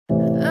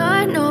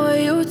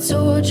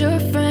told your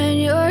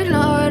friend you're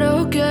not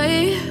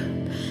okay,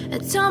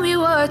 and tell me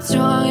what's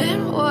wrong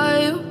and why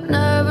you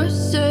never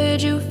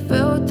said you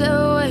felt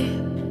that way.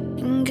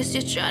 And guess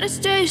you're trying to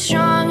stay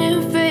strong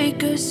and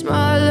fake a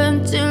smile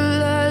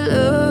until I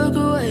look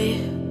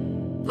away.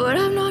 But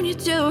I've known you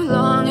too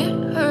long,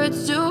 it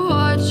hurts to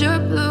watch your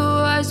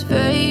blue eyes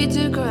fade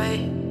to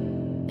gray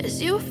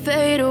as you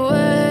fade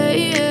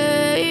away,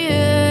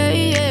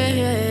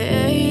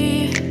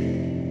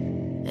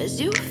 as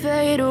you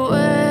fade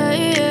away.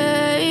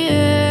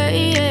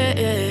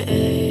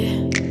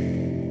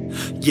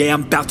 Yeah,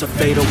 I'm about to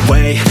fade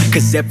away,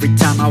 cause every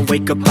time I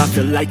wake up I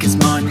feel like it's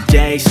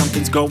Monday.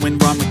 Something's going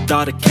wrong with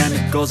all the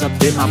chemicals up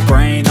in my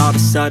brain. All of a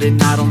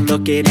sudden I don't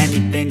look at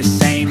anything the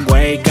same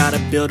way. Got a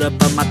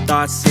buildup of my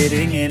thoughts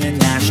sitting in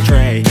an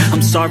ashtray.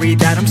 I'm sorry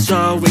that I'm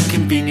so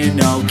inconvenient,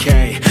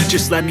 okay.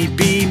 Just let me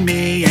be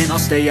me and I'll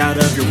stay out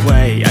of your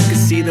way. I can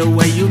see the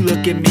way you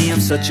look at me, I'm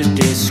such a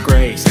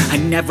disgrace. I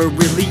never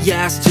really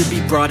asked to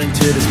be brought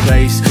into this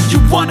place. You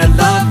wanna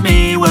love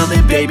me? Well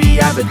then baby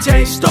I have a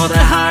taste. All the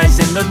highs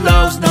and the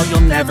lows, no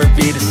you'll never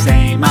be the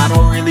same. I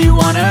don't really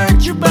wanna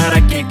hurt you but I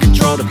can't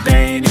control the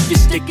pain. If you're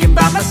sticking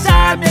by my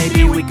side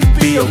maybe we could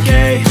be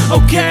okay.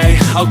 Okay,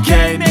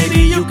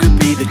 maybe you could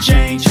be the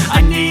change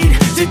I need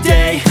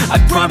today. I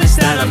promise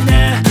that I've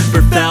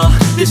never felt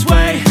this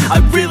way. I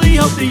really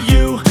hope that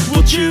you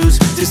will choose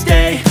to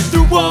stay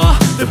through all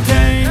the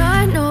pain.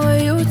 I know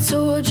you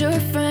told your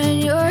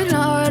friend you're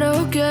not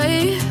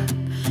okay,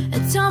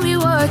 and tell me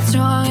what's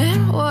wrong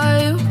and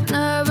why you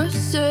never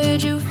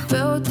said you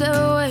felt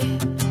that way.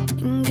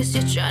 And guess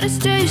you're trying to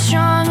stay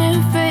strong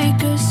and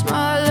fake a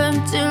smile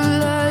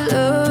until I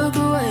look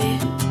away.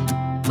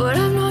 But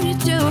I've known you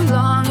too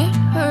long, it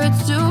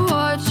hurts to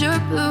watch your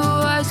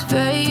blue eyes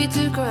fade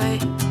to gray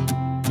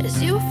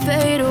as you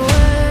fade away,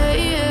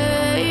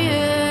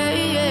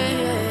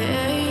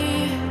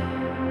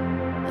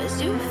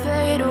 as you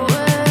fade away,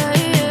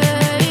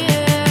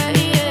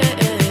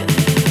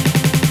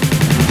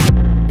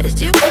 as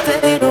you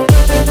fade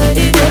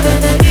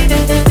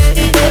away.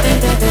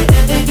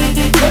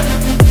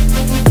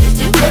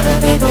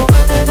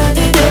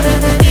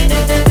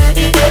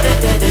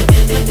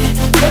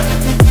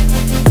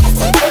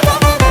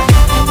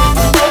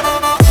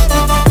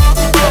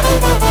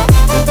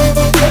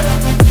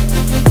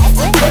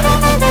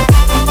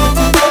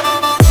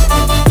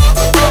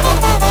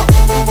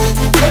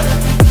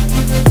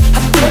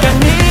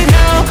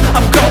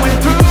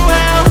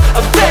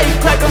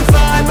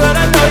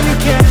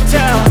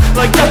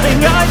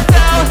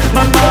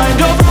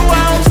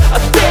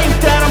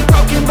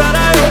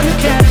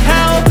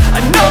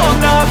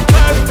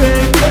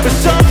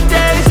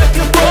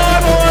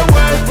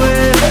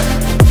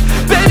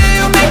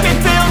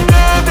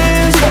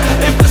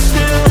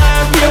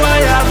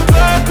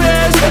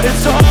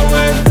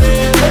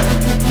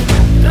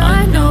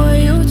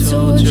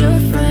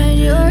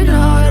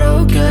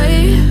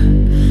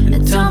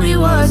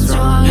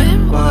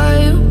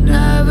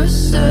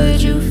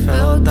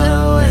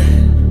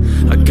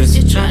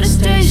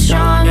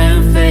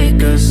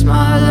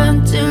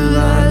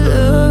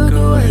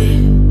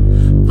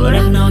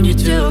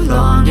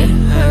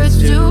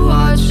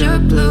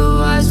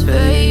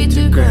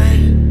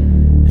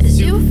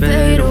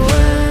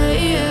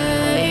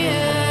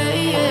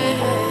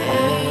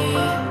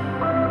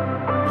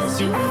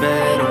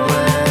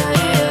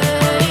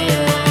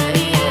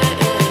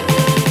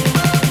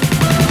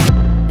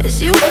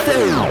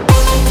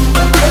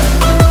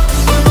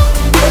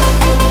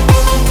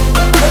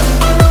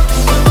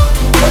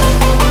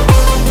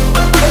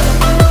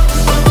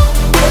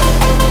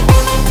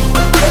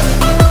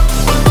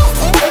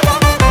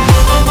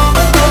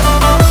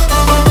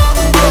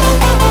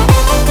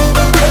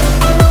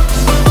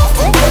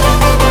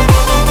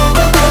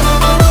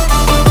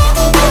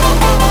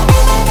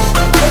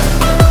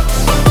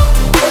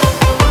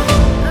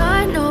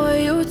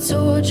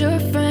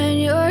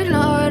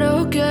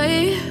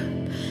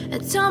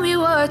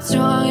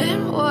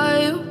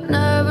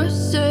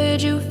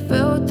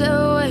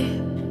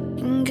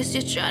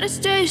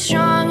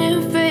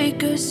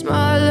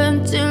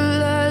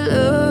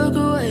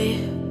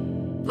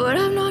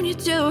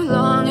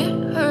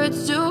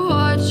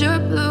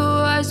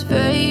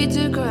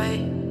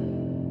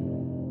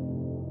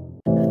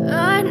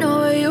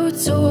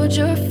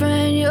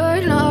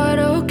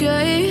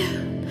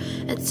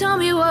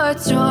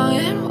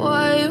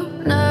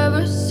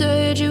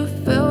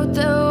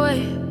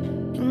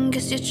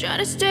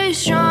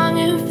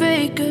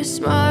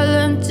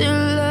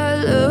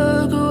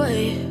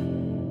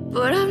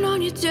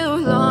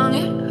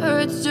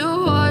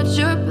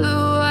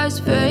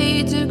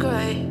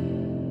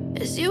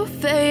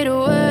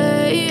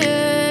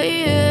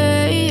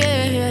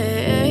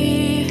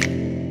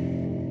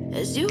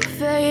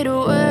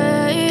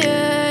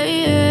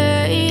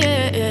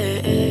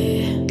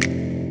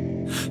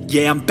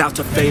 Yeah, I'm about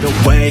to fade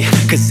away,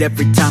 cause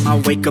every time I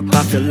wake up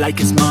I feel like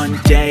it's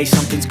Monday.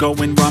 Something's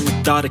going wrong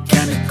with all the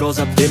chemicals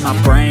up in my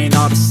brain.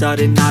 All of a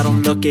sudden I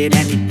don't look at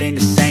anything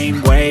the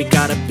same way.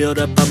 Got a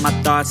buildup of my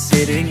thoughts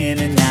sitting in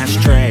an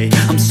ashtray.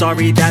 I'm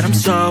sorry that I'm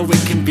so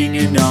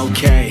inconvenient,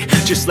 okay.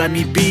 Just let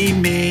me be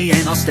me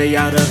and I'll stay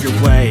out of your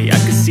way. I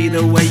can see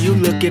the way you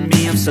look at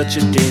me, I'm such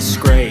a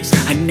disgrace.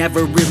 I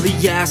never really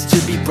asked to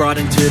be brought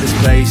into this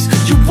place.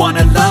 You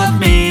wanna love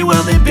me?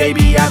 Well then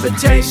baby, have a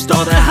taste.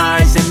 All the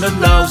highs and the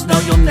lows, no,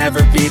 you'll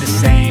never be the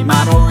same.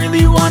 I don't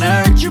really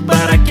wanna hurt you,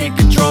 but I can't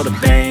control the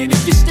pain.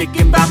 If you're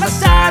sticking by my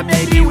side,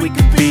 maybe we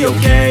could be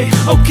okay.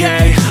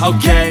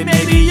 Okay,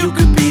 maybe you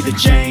could be the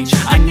change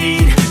I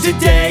need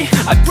today.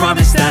 I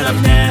promise that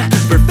I've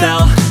never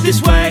felt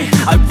this way.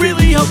 I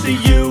really hope that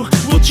you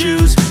will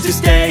choose to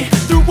stay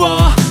through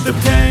all the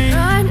pain.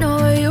 I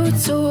know you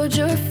told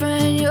your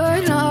friend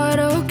you're not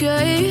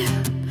okay,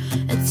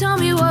 and tell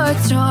me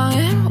what's wrong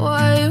and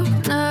why you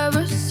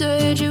never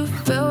said you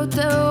felt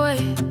that way.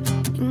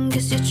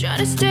 Guess you're trying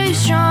to stay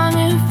strong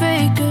and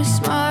fake a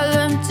smile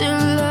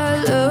until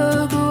I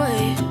look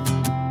away.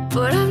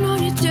 But I've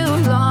known you too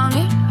long,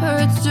 it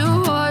hurts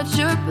to watch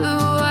your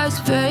blue eyes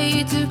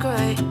fade to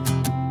gray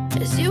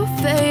as you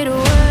fade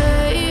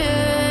away.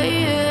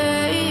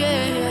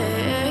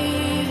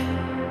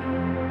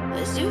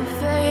 As you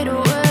fade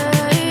away.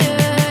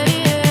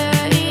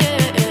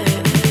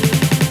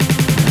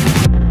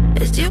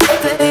 As you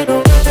fade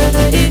away.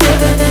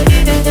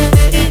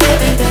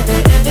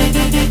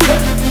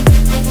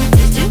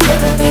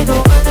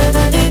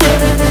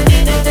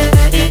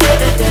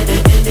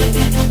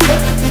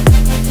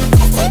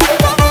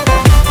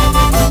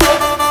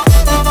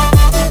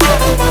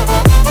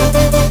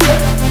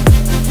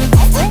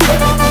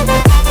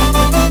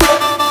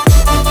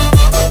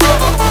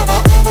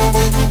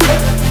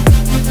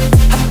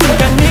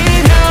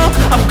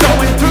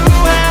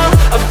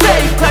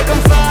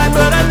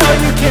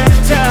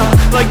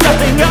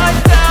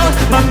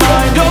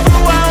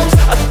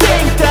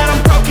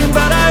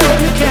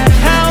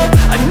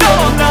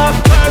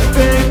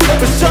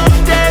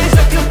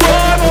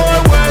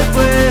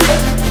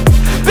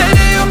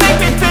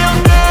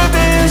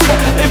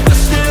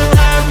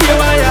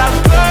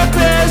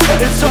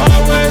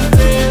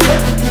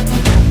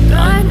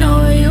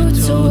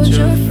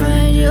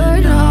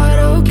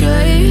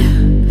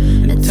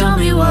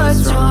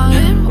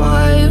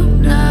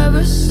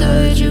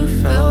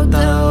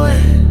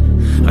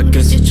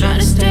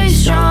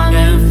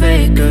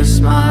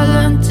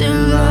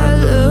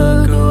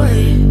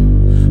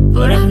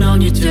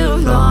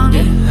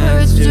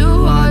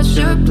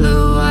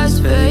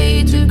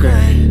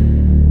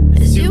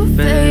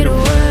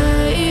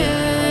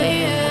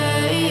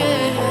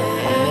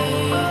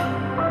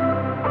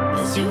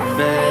 As you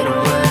fade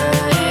away.